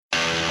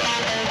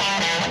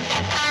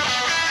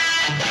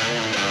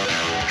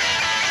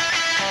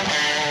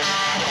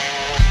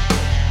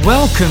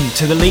Welcome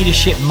to the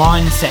Leadership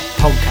Mindset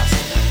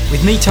Podcast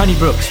with me, Tony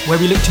Brooks, where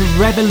we look to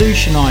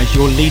revolutionise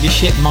your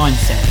leadership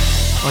mindset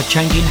by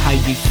changing how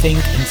you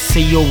think and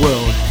see your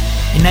world,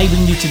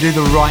 enabling you to do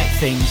the right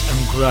things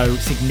and grow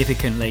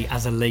significantly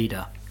as a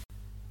leader.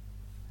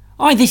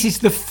 Hi, this is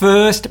the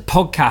first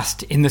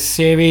podcast in the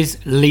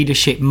series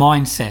Leadership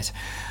Mindset.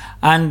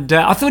 And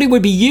I thought it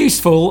would be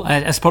useful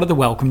as part of the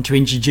welcome to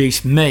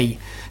introduce me.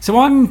 So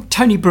I'm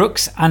Tony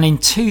Brooks, and in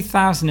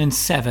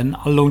 2007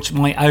 I launched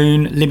my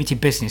own limited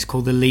business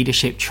called the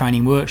Leadership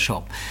Training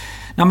Workshop.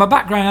 Now my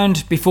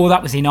background before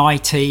that was in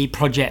IT,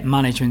 project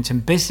management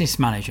and business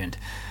management.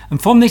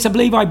 And from this I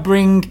believe I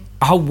bring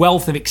a whole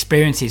wealth of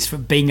experiences for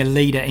being a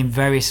leader in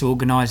various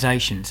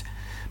organisations.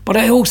 But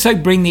I also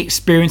bring the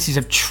experiences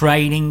of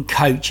training,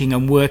 coaching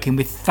and working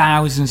with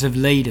thousands of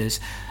leaders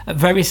at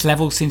various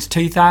levels since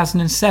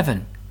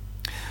 2007.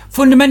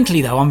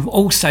 Fundamentally though, I'm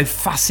also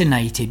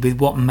fascinated with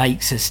what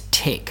makes us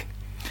tick.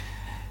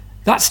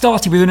 That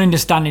started with an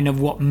understanding of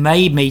what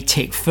made me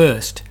tick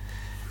first.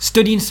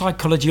 Studying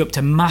psychology up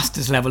to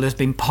master's level has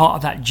been part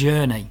of that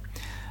journey.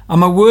 And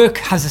my work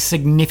has a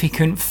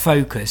significant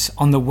focus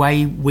on the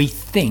way we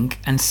think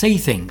and see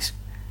things,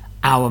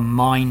 our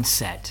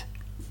mindset.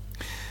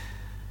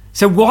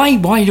 So why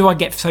do I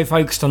get so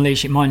focused on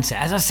leadership mindset?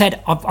 As I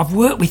said, I've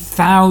worked with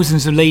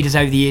thousands of leaders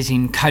over the years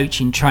in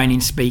coaching,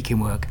 training,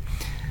 speaking work.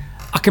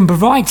 I can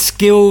provide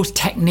skills,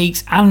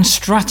 techniques and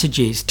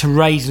strategies to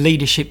raise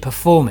leadership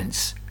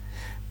performance.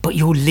 But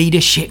your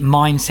leadership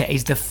mindset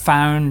is the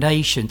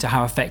foundation to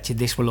how effective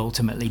this will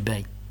ultimately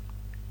be.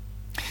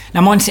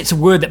 Now, mindset's a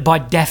word that by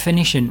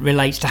definition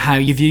relates to how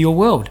you view your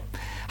world,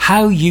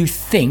 how you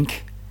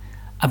think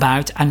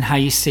about and how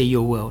you see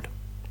your world.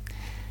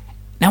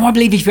 Now, I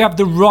believe if you have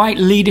the right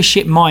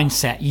leadership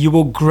mindset, you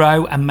will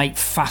grow and make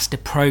faster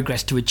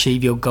progress to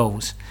achieve your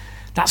goals.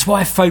 That's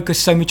why I focus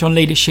so much on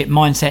leadership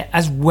mindset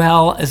as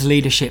well as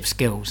leadership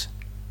skills.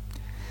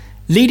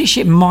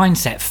 Leadership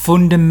mindset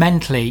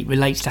fundamentally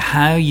relates to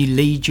how you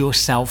lead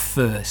yourself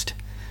first.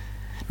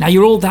 Now,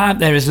 you're all out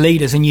there as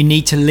leaders and you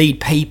need to lead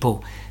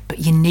people, but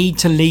you need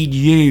to lead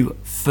you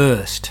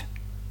first.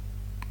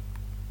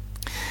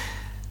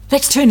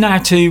 Let's turn now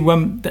to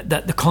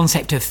the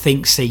concept of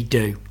think, see,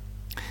 do.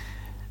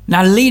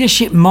 Now,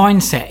 leadership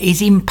mindset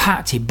is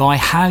impacted by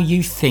how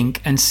you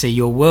think and see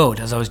your world,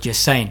 as I was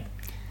just saying.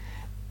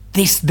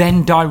 This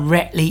then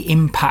directly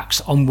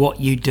impacts on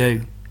what you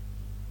do.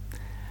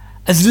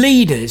 As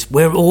leaders,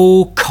 we're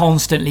all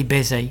constantly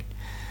busy.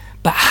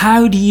 But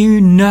how do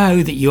you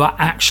know that you are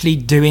actually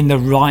doing the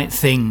right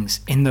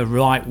things in the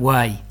right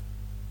way?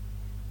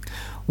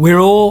 We're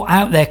all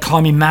out there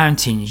climbing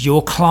mountains.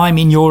 You're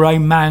climbing your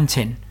own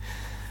mountain.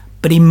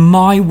 But in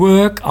my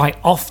work, I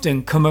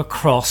often come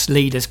across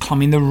leaders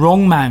climbing the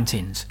wrong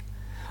mountains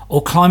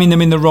or climbing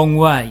them in the wrong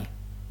way.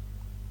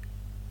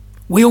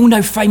 We all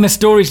know famous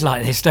stories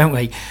like this, don't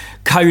we?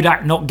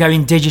 Kodak not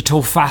going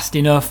digital fast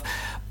enough,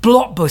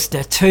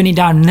 Blockbuster turning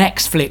down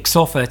Netflix's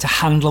offer to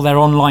handle their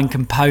online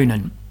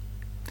component.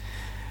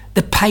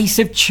 The pace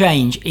of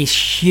change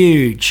is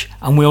huge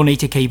and we all need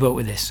to keep up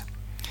with this.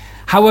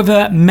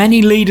 However,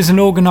 many leaders and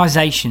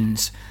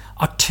organisations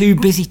are too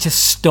busy to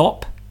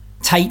stop,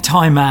 take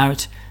time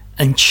out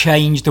and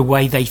change the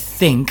way they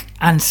think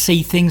and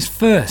see things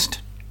first.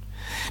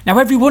 Now,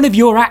 every one of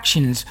your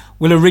actions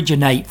will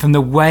originate from the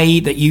way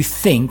that you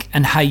think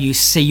and how you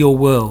see your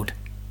world.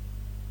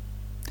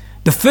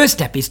 The first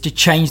step is to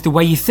change the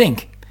way you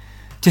think,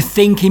 to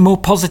think in more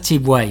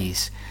positive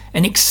ways,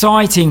 in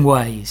exciting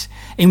ways,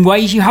 in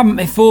ways you haven't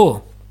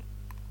before.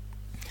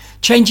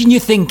 Changing your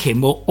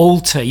thinking will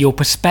alter your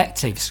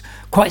perspectives.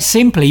 Quite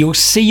simply, you'll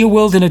see your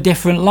world in a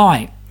different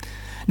light.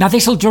 Now,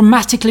 this will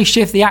dramatically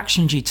shift the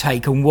actions you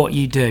take and what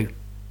you do.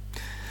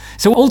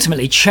 So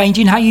ultimately,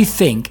 changing how you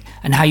think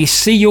and how you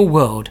see your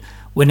world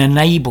will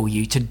enable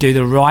you to do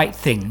the right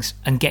things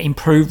and get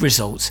improved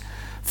results,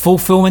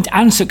 fulfillment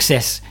and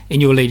success in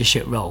your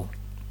leadership role.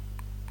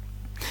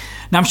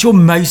 Now, I'm sure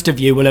most of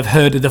you will have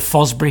heard of the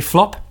Fosbury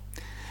flop.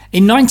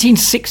 In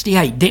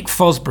 1968, Dick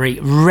Fosbury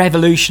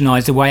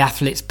revolutionised the way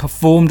athletes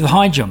performed the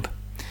high jump.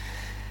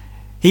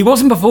 He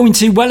wasn't performing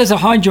too well as a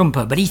high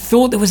jumper, but he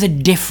thought there was a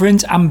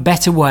different and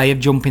better way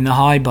of jumping the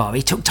high bar.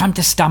 He took time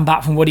to stand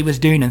back from what he was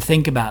doing and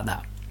think about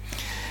that.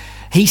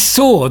 He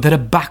saw that a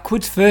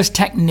backwards first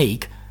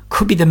technique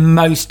could be the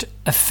most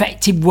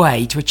effective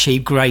way to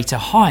achieve greater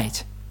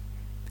height.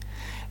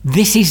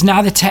 This is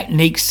now the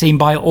technique seen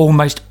by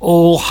almost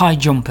all high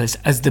jumpers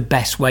as the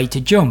best way to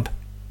jump.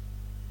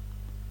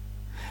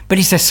 But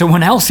he says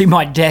someone else who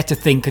might dare to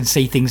think and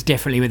see things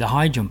differently with a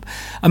high jump.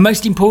 And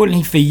most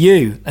importantly for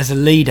you as a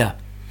leader,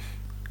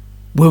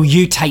 will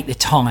you take the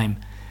time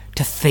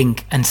to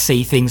think and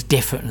see things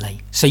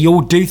differently so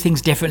you'll do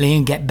things differently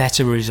and get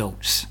better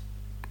results?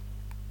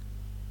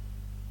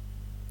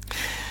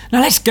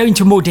 Now let's go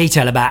into more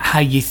detail about how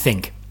you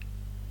think.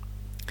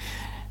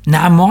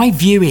 Now my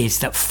view is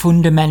that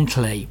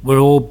fundamentally we're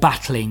all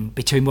battling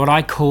between what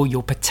I call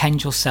your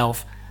potential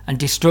self and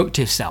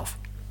destructive self.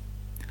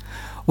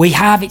 We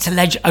have, it's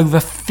alleged, over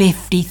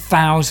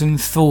 50,000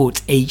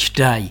 thoughts each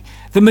day.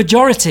 The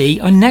majority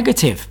are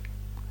negative.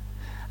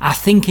 Our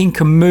thinking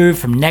can move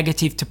from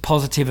negative to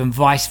positive and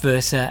vice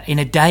versa in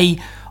a day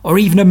or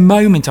even a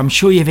moment. I'm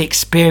sure you've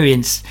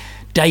experienced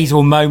days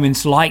or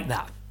moments like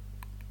that.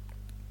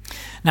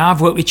 Now,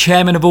 I've worked with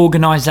chairmen of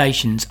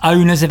organisations,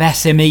 owners of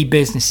SME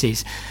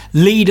businesses,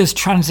 leaders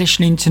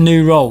transitioning to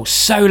new roles,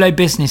 solo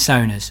business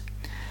owners.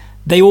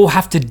 They all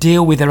have to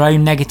deal with their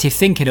own negative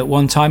thinking at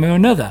one time or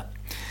another.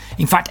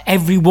 In fact,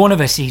 every one of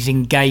us is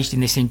engaged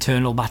in this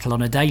internal battle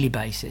on a daily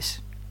basis.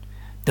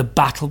 The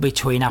battle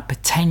between our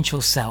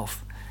potential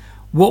self,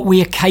 what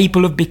we are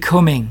capable of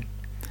becoming,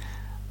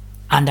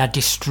 and our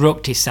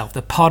destructive self,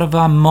 the part of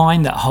our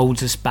mind that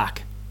holds us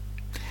back.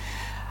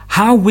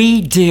 How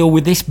we deal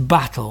with this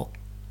battle,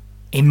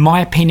 in my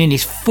opinion,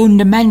 is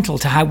fundamental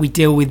to how we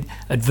deal with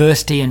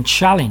adversity and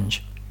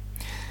challenge.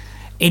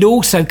 It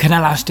also can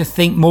allow us to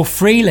think more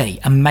freely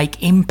and make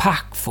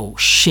impactful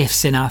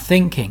shifts in our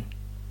thinking.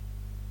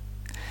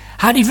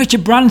 How did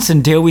Richard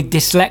Branson deal with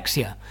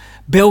dyslexia?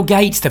 Bill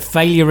Gates, the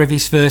failure of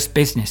his first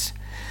business.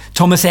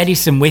 Thomas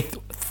Edison with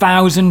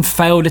 1,000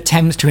 failed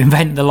attempts to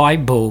invent the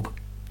light bulb.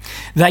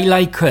 They,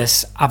 like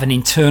us, have an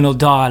internal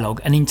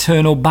dialogue, an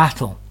internal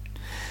battle.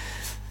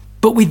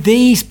 But with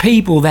these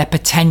people, their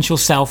potential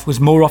self was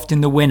more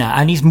often the winner,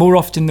 and he's more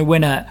often the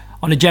winner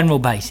on a general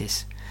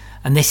basis.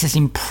 And this has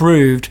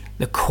improved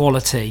the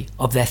quality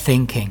of their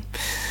thinking.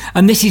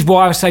 And this is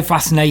why I was so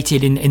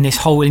fascinated in this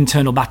whole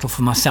internal battle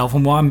for myself,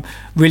 and why I'm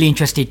really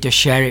interested to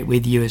share it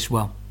with you as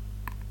well.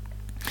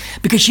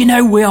 Because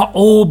we are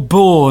all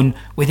born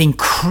with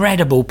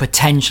incredible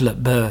potential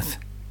at birth.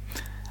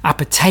 Our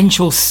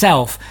potential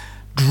self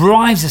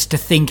drives us to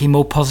think in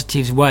more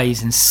positive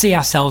ways and see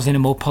ourselves in a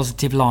more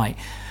positive light,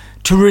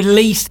 to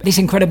release this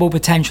incredible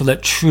potential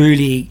that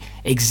truly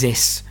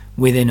exists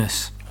within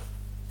us.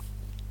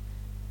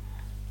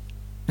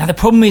 Now, the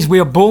problem is we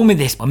are born with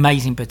this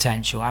amazing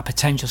potential, our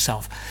potential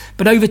self,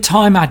 but over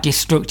time our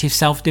destructive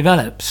self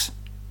develops.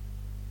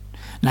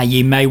 Now,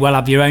 you may well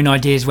have your own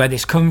ideas where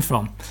this comes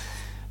from,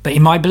 but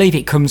in my belief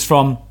it comes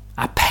from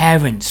our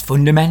parents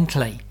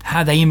fundamentally,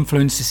 how they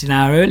influence us in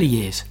our early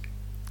years.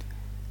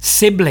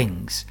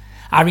 Siblings,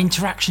 our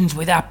interactions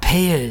with our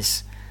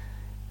peers,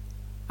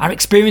 our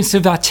experience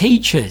of our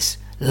teachers,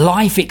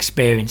 life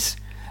experience,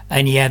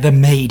 and the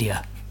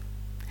media.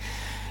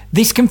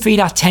 This can feed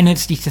our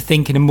tendency to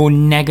think in a more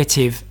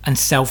negative and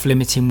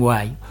self-limiting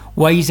way,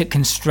 ways that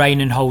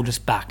constrain and hold us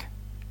back.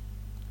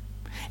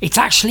 It's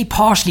actually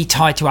partially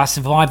tied to our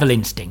survival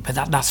instinct,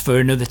 but that's for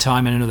another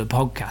time and another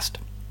podcast.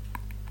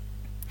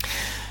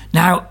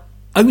 Now,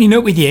 opening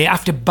up with you,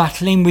 after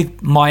battling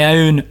with my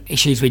own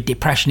issues with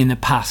depression in the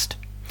past,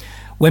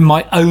 when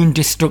my own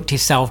destructive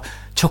self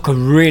took a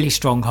really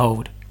strong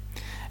hold,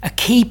 a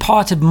key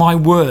part of my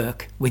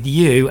work with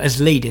you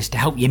as leaders to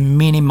help you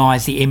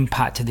minimise the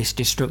impact of this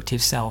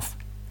destructive self,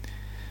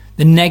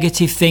 the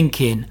negative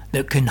thinking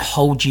that can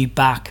hold you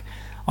back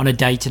on a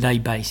day-to-day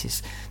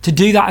basis, to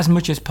do that as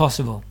much as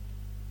possible.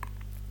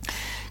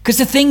 Because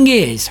the thing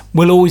is,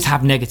 we'll always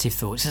have negative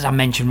thoughts. As I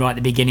mentioned right at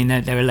the beginning,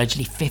 there are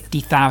allegedly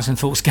 50,000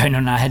 thoughts going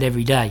on in our head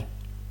every day.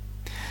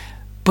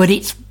 But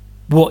it's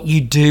what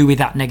you do with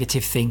that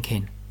negative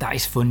thinking that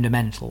is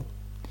fundamental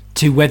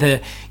to whether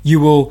you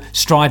will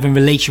strive and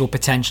release your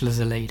potential as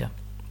a leader.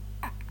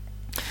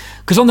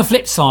 Because on the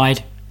flip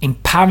side,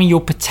 empowering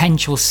your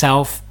potential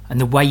self and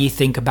the way you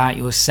think about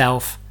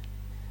yourself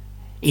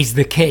is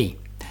the key.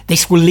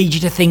 This will lead you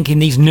to think in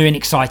these new and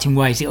exciting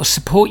ways. It will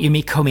support you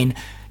becoming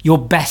your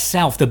best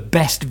self, the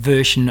best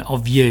version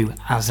of you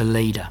as a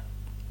leader.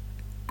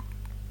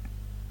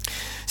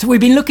 So we've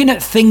been looking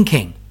at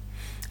thinking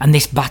and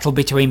this battle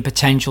between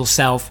potential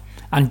self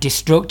and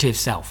destructive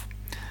self,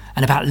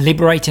 and about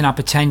liberating our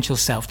potential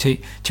self to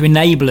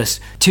enable us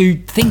to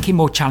think in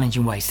more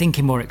challenging ways, think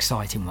in more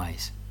exciting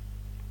ways.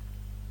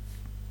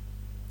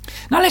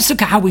 Now let's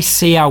look at how we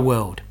see our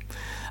world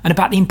and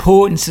about the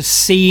importance of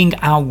seeing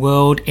our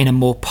world in a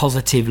more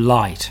positive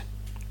light.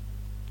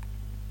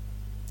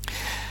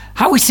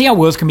 How we see our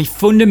world can be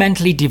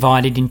fundamentally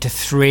divided into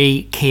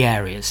three key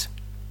areas: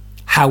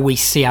 how we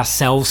see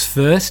ourselves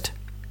first,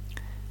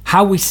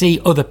 how we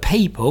see other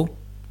people,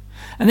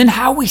 and then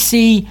how we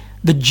see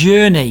the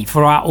journey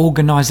for our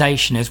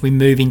organisation as we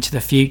move into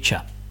the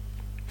future.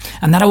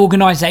 And that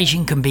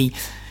organisation can be,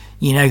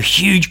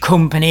 huge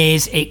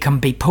companies, it can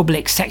be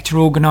public sector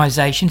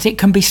organisations, it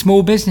can be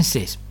small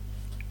businesses.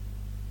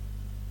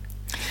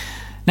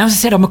 Now, as I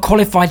said, I'm a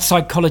qualified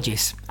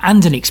psychologist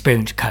and an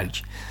experienced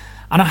coach,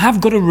 and I have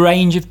got a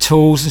range of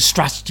tools and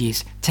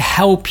strategies to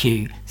help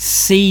you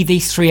see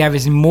these three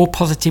areas in more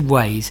positive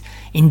ways,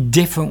 in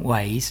different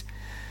ways,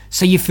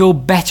 so you feel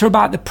better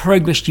about the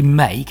progress you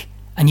make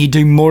and you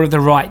do more of the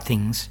right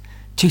things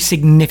to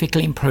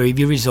significantly improve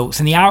your results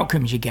and the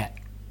outcomes you get.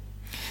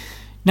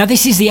 Now,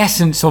 this is the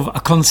essence of a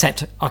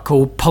concept I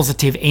call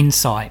positive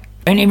insight.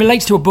 And it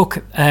relates to a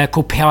book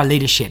called PR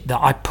Leadership that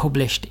I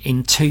published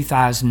in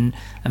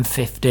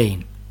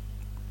 2015.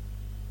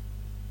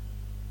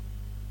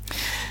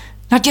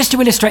 Now, just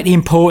to illustrate the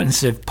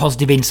importance of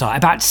positive insight,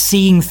 about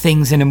seeing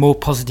things in a more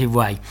positive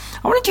way,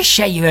 I want to just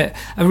share you a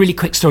really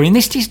quick story. And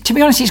this, to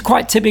be honest, is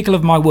quite typical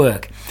of my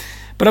work.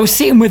 But I was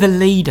sitting with a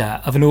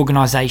leader of an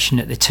organisation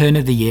at the turn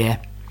of the year.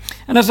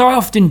 And as I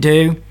often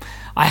do,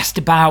 I asked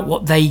about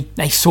what they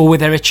saw with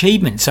their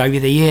achievements over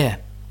the year.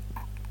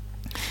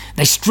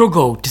 They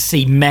struggled to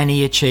see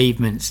many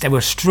achievements. They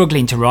were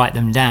struggling to write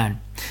them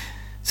down.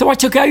 So I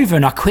took over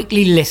and I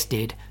quickly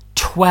listed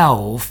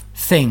 12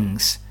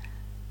 things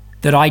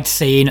that I'd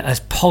seen as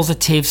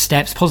positive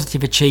steps,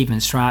 positive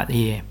achievements throughout the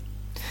year.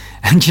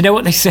 And do you know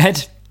what they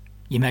said?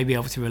 You may be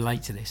able to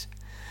relate to this.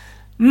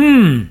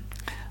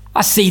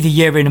 I see the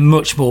year in a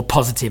much more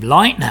positive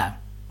light now.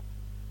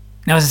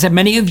 Now, as I said,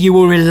 many of you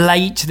will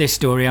relate to this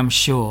story, I'm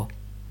sure.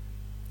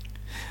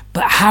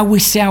 But how we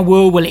see our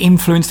world will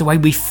influence the way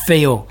we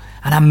feel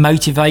and our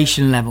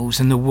motivation levels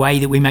and the way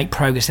that we make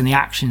progress and the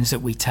actions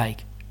that we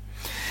take.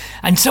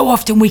 And so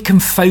often we can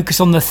focus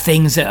on the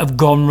things that have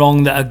gone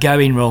wrong, that are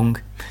going wrong.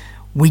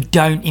 We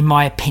don't, in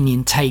my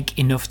opinion, take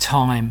enough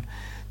time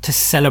to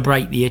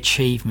celebrate the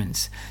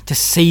achievements, to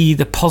see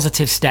the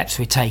positive steps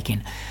we're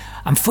taking,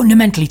 and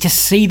fundamentally to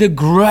see the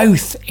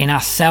growth in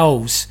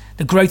ourselves,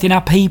 the growth in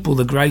our people,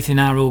 the growth in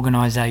our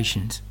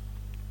organisations.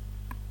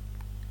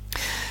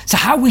 So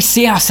how we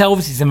see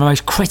ourselves is the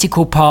most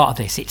critical part of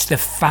this. It's the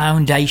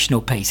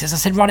foundational piece. As I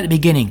said right at the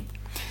beginning,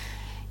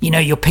 you know,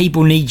 your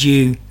people need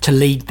you to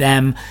lead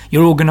them,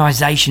 your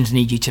organisations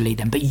need you to lead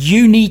them, but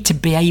you need to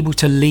be able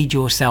to lead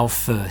yourself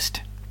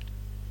first.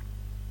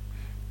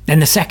 Then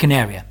the second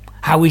area,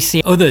 how we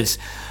see others,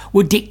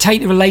 will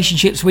dictate the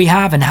relationships we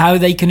have and how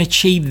they can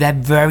achieve their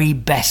very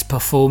best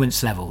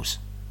performance levels.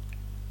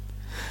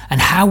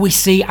 And how we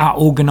see our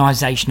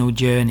organisational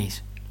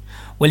journeys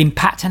will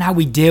impact on how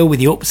we deal with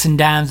the ups and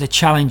downs, the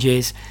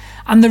challenges,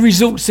 and the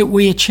results that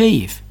we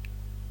achieve.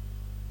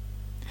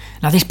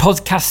 Now, this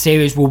podcast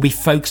series will be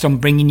focused on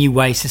bringing you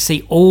ways to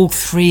see all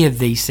three of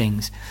these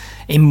things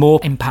in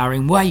more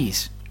empowering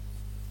ways.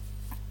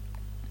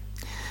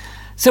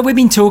 So we've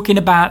been talking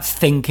about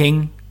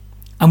thinking,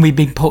 and we've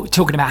been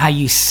talking about how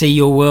you see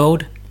your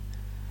world.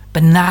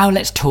 But now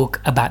let's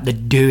talk about the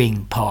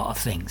doing part of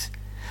things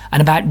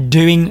and about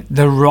doing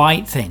the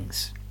right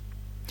things.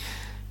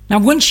 Now,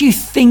 once you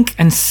think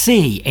and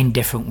see in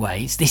different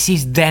ways, this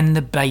is then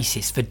the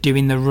basis for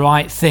doing the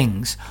right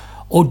things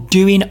or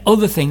doing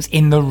other things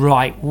in the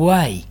right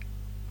way.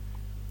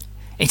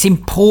 It's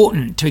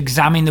important to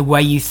examine the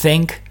way you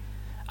think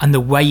and the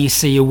way you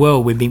see your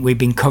world. We've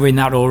been covering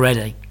that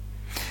already.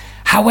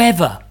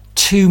 However,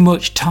 too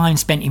much time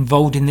spent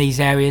involved in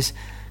these areas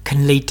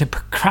can lead to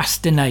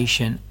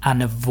procrastination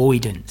and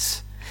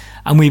avoidance.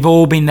 And we've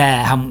all been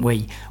there, haven't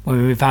we?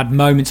 When we've had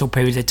moments or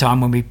periods of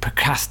time when we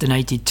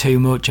procrastinated too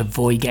much,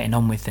 avoid getting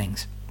on with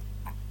things.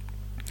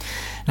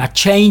 Now,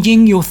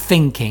 changing your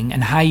thinking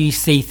and how you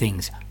see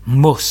things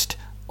must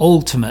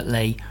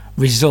ultimately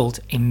result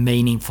in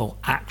meaningful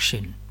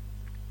action.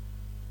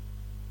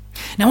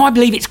 Now, I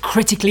believe it's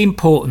critically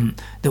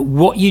important that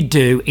what you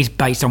do is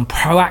based on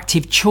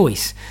proactive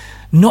choice,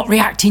 not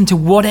reacting to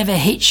whatever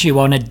hits you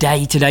on a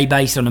day-to-day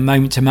basis, on a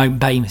moment-to-moment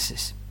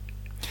basis.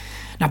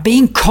 Now,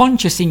 being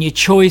conscious in your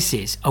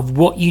choices of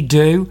what you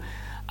do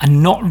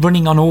and not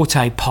running on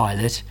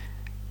autopilot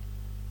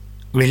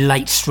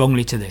relates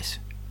strongly to this.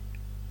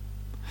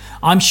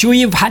 I'm sure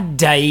you've had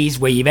days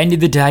where you've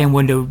ended the day and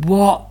wondered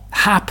what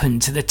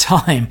happened to the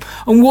time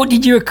and what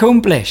did you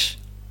accomplish?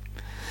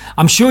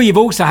 I'm sure you've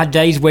also had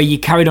days where you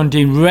carried on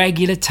doing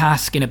regular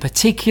tasks in a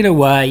particular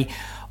way,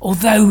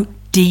 although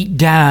deep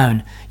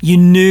down you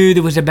knew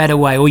there was a better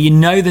way, or you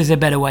know there's a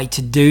better way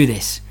to do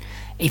this.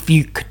 If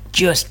you could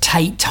just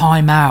take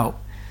time out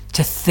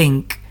to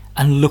think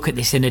and look at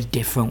this in a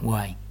different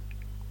way.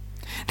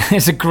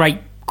 There's a great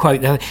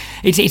quote though.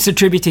 It's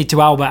attributed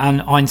to Albert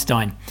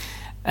Einstein.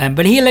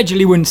 But he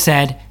allegedly once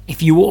said,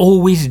 if you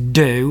always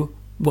do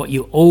what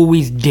you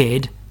always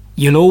did,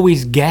 you'll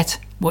always get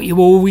what you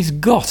always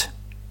got.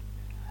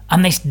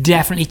 And this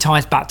definitely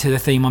ties back to the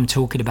theme I'm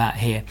talking about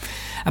here,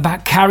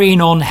 about carrying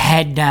on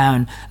head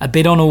down, a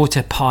bit on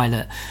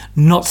autopilot,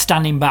 not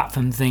standing back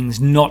from things,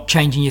 not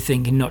changing your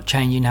thinking, not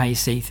changing how you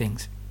see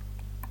things.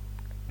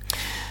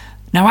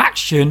 Now,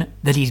 action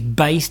that is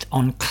based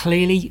on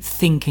clearly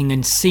thinking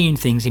and seeing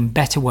things in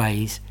better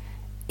ways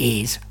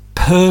is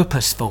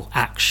purposeful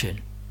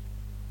action.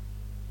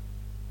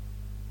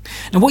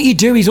 Now, what you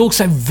do is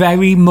also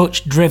very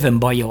much driven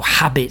by your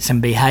habits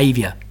and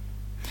behaviour.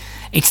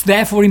 It's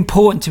therefore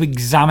important to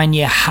examine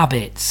your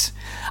habits.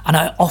 And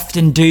I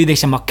often do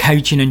this in my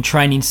coaching and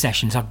training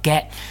sessions. I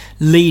get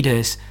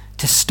leaders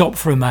to stop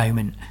for a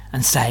moment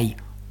and say,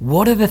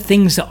 what are the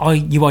things that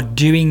you are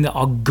doing that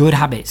are good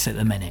habits at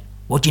the minute?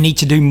 What do you need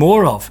to do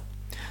more of?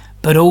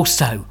 But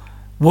also,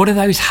 what are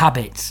those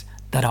habits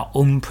that are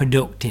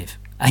unproductive?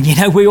 And you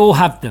know, we all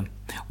have them.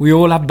 We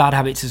all have bad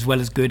habits as well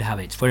as good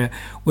habits. We're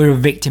a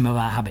victim of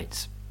our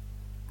habits.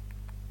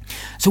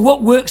 So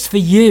what works for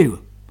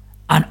you?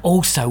 And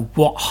also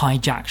what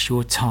hijacks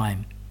your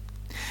time?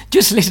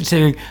 Just listen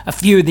to a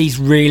few of these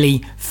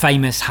really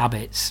famous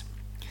habits.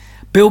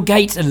 Bill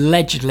Gates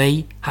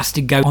allegedly has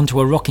to go onto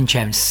a rocking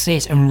chair and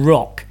sit and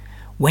rock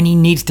when he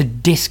needs to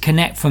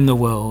disconnect from the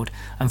world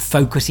and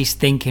focus his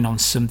thinking on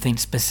something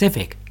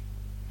specific.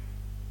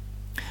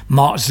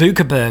 Mark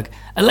Zuckerberg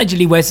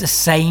allegedly wears the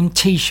same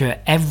t-shirt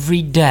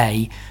every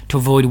day to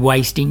avoid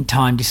wasting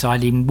time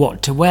deciding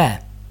what to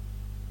wear.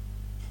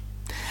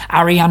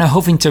 Arianna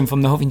Huffington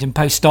from the Huffington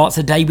Post starts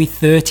a day with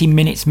 30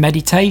 minutes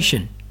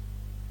meditation.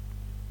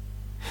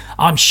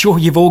 I'm sure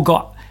you've all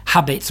got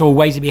habits or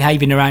ways of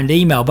behaving around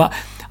email, but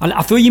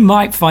I thought you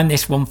might find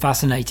this one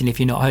fascinating if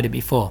you've not heard it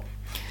before.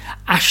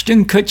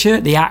 Ashton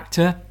Kutcher, the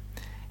actor,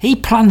 he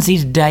plans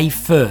his day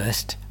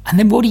first, and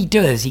then what he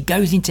does, he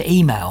goes into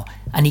email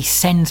and he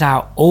sends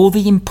out all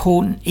the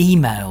important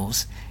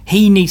emails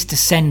he needs to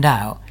send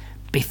out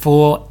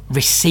before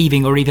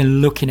receiving or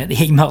even looking at the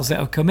emails that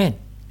have come in.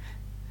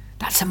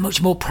 That's a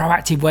much more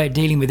proactive way of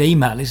dealing with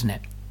email, isn't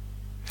it?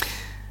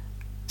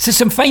 So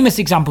some famous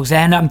examples there,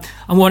 and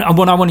what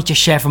I wanted to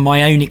share from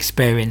my own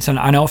experience, and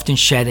I often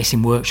share this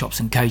in workshops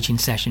and coaching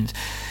sessions,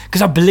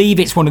 because I believe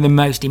it's one of the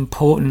most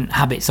important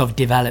habits I've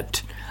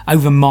developed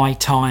over my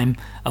time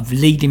of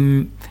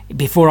leading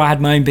before I had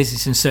my own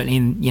business, and certainly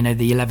in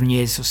the 11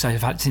 years or so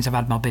since I've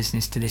had my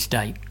business to this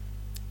day.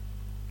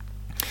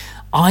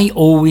 I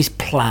always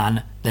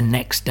plan the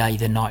next day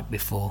the night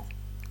before.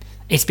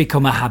 It's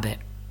become a habit.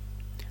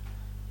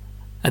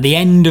 At the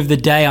end of the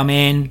day I'm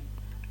in,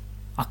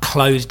 I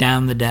close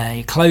down the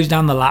day, close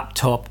down the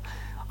laptop,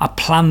 I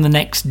plan the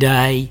next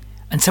day,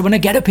 and so when I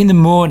get up in the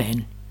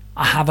morning,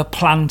 I have a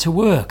plan to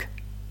work.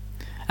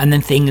 And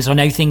then I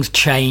know things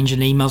change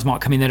and emails might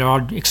come in that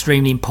are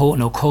extremely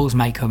important, or calls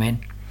may come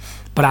in,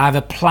 but I have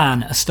a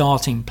plan, a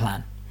starting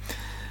plan.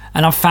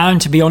 And I've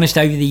found, to be honest,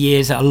 over the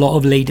years that a lot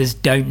of leaders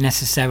don't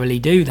necessarily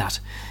do that.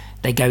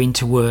 They go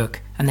into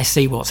work and they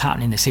see what's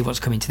happening, they see what's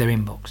coming to their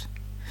inbox.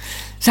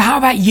 So how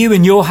about you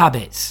and your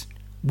habits?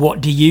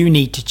 What do you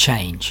need to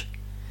change?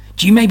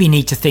 Do you maybe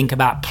need to think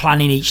about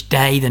planning each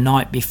day the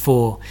night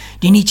before?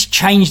 Do you need to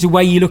change the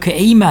way you look at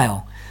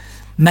email?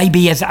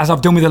 Maybe, as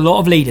I've done with a lot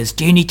of leaders,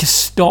 do you need to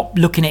stop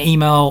looking at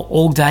email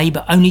all day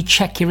but only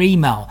check your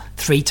email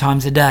 3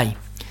 times a day?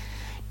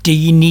 Do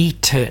you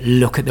need to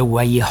look at the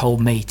way you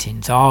hold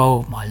meetings?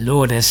 Oh my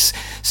Lord, there's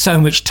so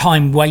much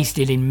time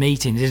wasted in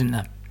meetings, isn't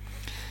there?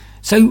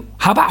 So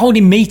how about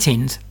holding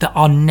meetings that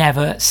are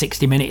never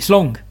 60 minutes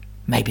long?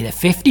 Maybe they're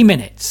 50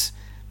 minutes,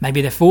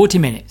 maybe they're 40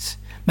 minutes.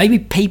 Maybe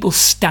people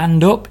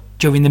stand up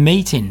during the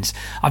meetings.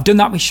 I've done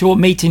that with short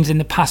meetings in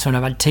the past when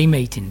I've had team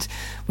meetings.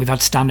 We've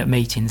had stand-up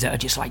meetings that are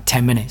just like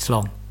 10 minutes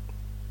long.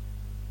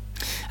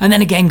 And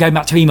then again, going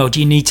back to email, do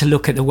you need to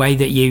look at the way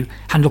that you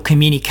handle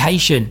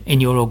communication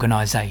in your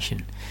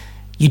organisation?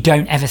 You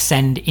don't ever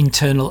send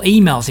internal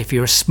emails if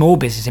you're a small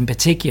business in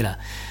particular.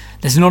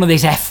 There's none of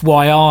this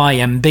FYI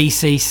and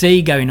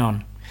BCC going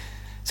on.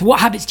 So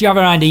what habits do you have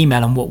around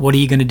email, and what are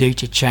you going to do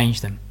to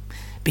change them?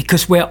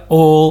 Because we're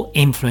all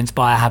influenced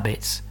by our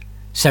habits.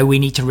 So we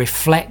need to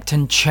reflect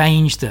and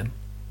change them.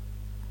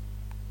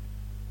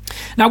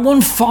 Now,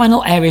 one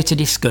final area to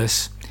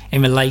discuss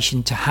in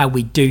relation to how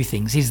we do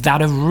things is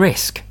that of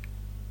risk.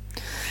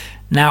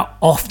 Now,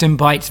 often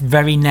by its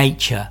very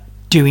nature,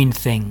 doing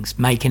things,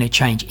 making a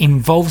change,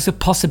 involves the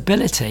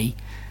possibility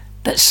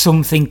that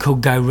something could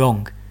go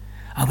wrong,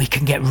 and we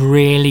can get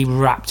really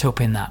wrapped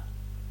up in that.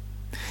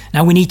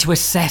 Now, we need to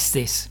assess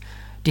this,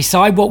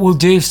 decide what we'll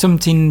do if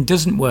something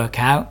doesn't work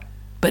out,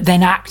 but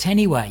then act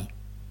anyway.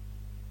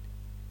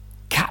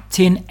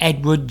 Captain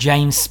Edward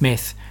James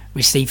Smith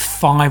received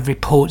 5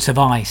 reports of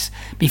ice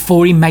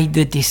before he made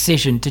the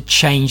decision to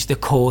change the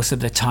course of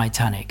the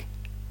Titanic.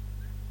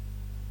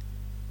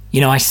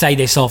 You know, I say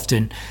this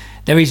often,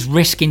 there is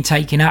risk in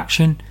taking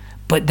action,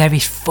 but there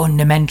is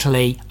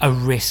fundamentally a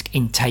risk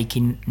in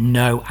taking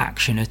no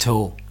action at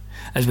all.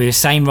 As we were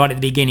saying right at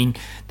the beginning,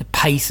 the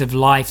pace of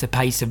life, the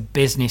pace of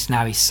business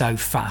now is so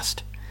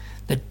fast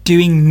that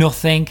doing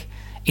nothing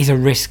is a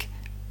risk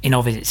in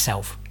of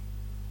itself.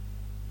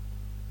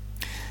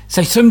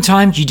 So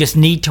sometimes you just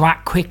need to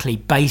act quickly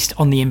based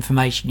on the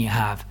information you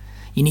have.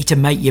 You need to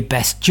make your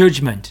best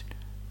judgment,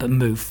 but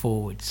move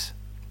forwards.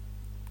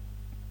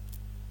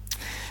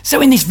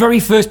 So in this very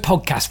first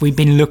podcast, we've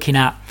been looking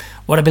at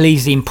what I believe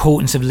is the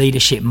importance of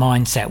leadership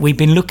mindset. We've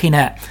been looking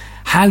at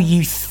how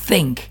you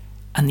think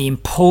and the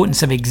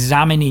importance of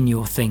examining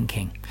your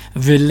thinking,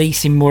 of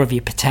releasing more of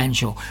your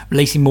potential,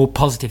 releasing more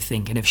positive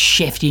thinking, of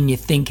shifting your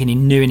thinking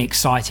in new and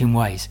exciting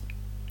ways.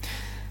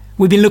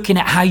 We've been looking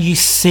at how you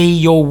see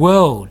your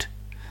world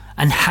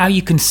and how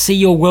you can see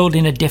your world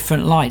in a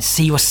different light,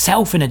 see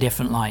yourself in a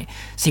different light,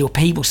 see your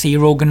people, see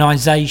your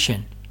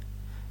organisation,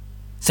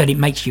 so that it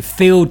makes you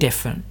feel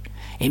different,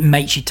 it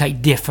makes you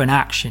take different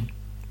action.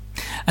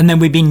 And then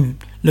we've been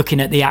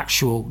looking at the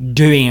actual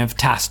doing of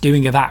tasks,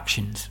 doing of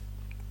actions.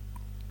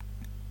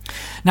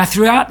 Now,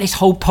 throughout this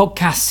whole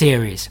podcast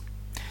series,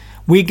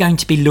 we're going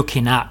to be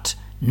looking at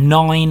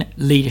 9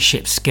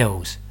 leadership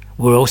skills.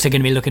 We're also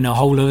going to be looking at a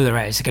whole other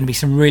areas. There's going to be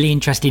some really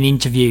interesting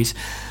interviews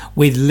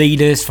with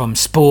leaders from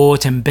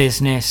sport and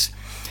business.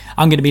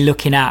 I'm going to be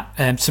looking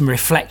at some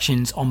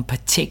reflections on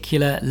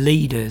particular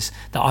leaders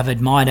that I've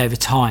admired over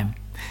time.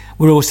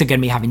 We're also going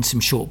to be having some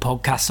short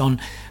podcasts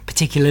on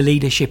particular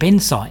leadership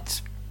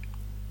insights.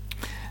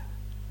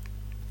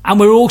 And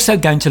we're also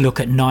going to look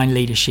at 9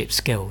 leadership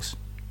skills.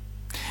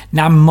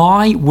 Now,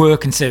 my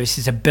work and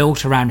services are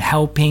built around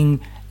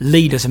helping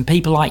leaders and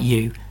people like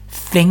you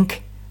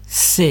think,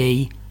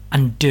 see,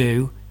 and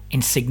do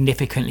in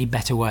significantly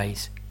better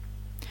ways.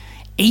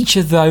 Each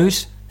of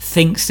those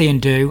think, see,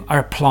 and do are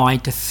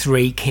applied to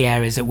 3 key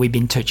areas that we've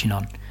been touching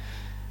on: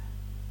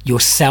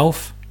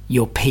 yourself,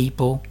 your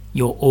people,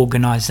 your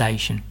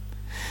organisation.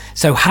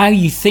 So how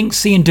you think,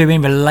 see, and do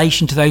in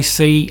relation to those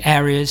 3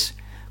 areas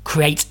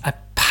creates a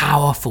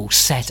powerful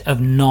set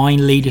of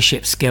 9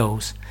 leadership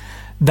skills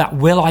that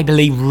will, I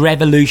believe,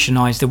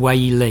 revolutionise the way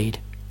you lead.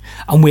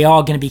 And we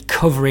are going to be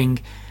covering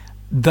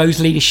those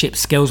leadership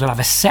skills. We'll have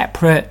a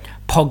separate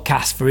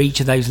podcast for each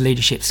of those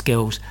leadership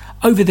skills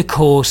over the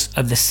course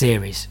of the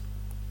series.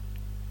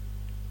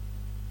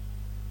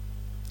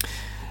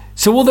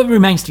 So all that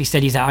remains to be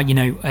said is that,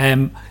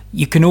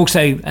 you can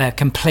also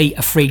complete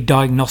a free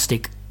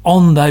diagnostic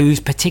on those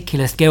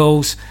particular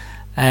skills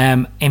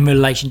in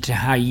relation to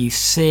how you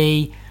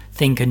see,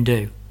 think and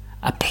do,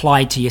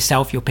 applied to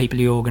yourself, your people,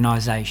 your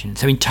organisation.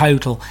 So in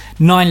total,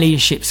 9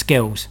 leadership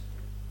skills.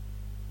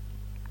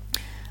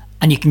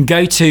 And you can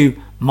go to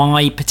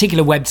my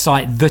particular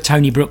website,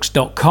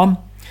 thetonybrooks.com,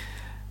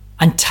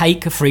 and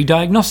take a free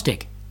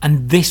diagnostic.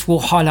 And this will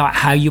highlight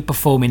how you're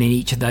performing in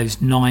each of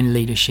those 9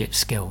 leadership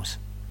skills.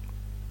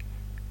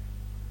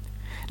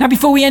 Now,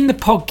 before we end the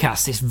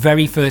podcast, this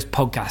very first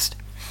podcast,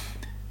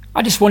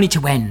 I just wanted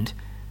to end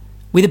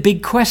with a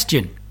big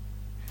question.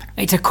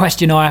 It's a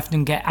question I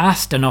often get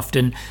asked, and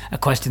often a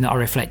question that I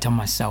reflect on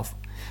myself.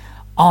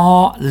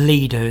 Are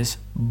leaders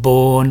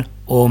born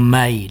or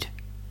made?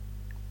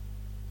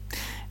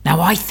 Now,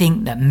 I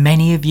think that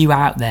many of you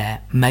out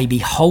there may be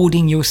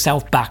holding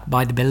yourself back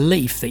by the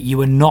belief that you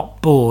were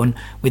not born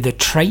with the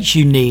traits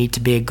you need to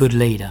be a good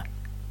leader.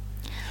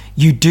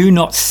 You do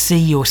not see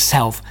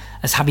yourself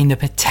as having the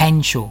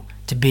potential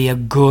to be a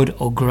good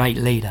or great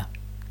leader.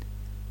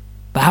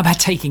 But how about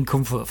taking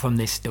comfort from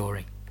this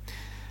story?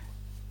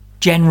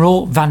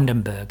 General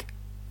Vandenberg,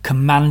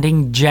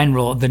 commanding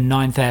general of the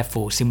 9th Air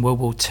Force in World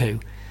War II,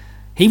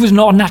 he was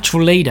not a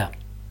natural leader.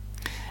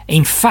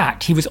 In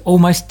fact, he was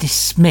almost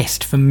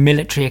dismissed from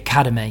military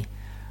academy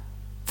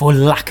for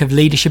lack of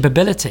leadership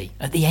ability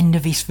at the end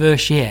of his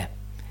first year.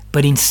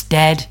 But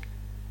instead,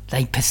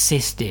 they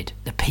persisted.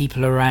 The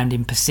people around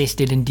him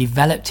persisted and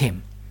developed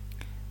him.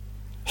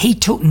 He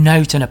took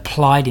note and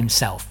applied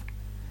himself.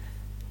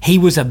 He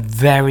was a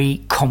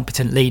very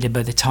competent leader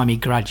by the time he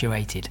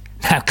graduated.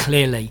 Now,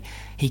 clearly,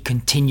 he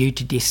continued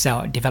to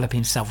develop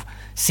himself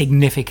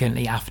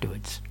significantly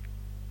afterwards.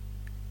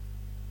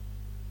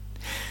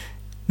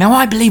 Now,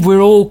 I believe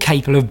we're all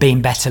capable of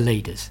being better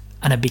leaders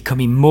and of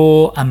becoming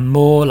more and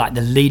more like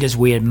the leaders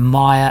we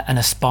admire and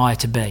aspire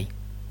to be.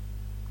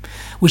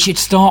 We should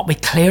start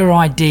with clearer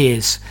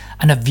ideas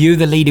and a view of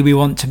the leader we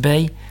want to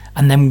be,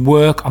 and then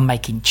work on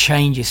making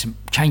changes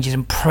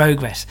and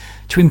progress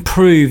to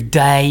improve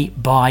day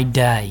by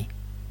day.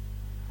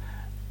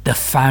 The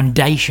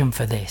foundation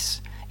for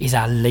this is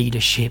our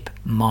leadership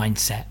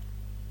mindset.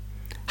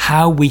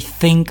 How we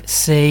think,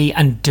 see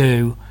and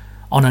do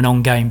on an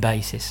ongoing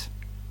basis.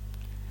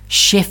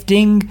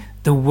 Shifting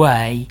the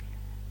way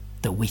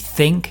that we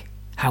think,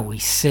 how we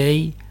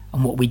see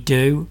and what we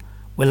do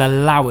will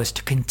allow us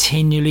to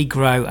continually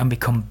grow and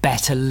become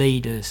better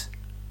leaders.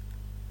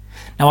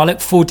 Now, I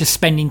look forward to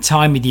spending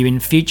time with you in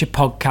future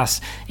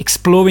podcasts,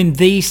 exploring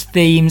these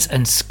themes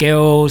and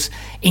skills,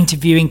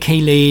 interviewing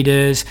key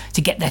leaders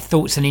to get their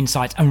thoughts and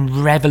insights, and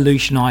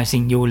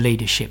revolutionising your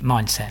leadership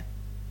mindset.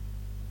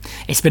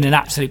 It's been an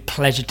absolute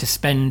pleasure to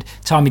spend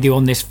time with you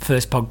on this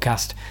first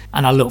podcast,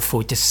 and I look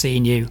forward to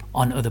seeing you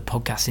on other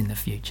podcasts in the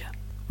future.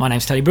 My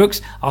name's Tony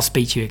Brooks. I'll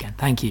speak to you again.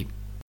 Thank you.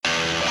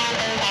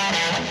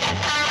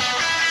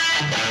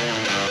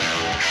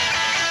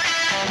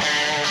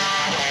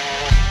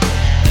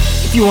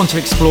 If you want to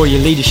explore your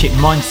leadership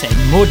mindset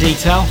in more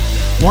detail,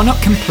 why not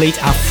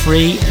complete our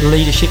free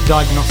leadership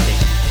diagnostic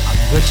at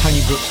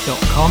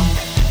thetonybrooks.com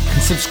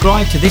and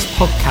subscribe to this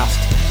podcast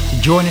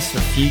to join us for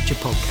future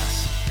podcasts.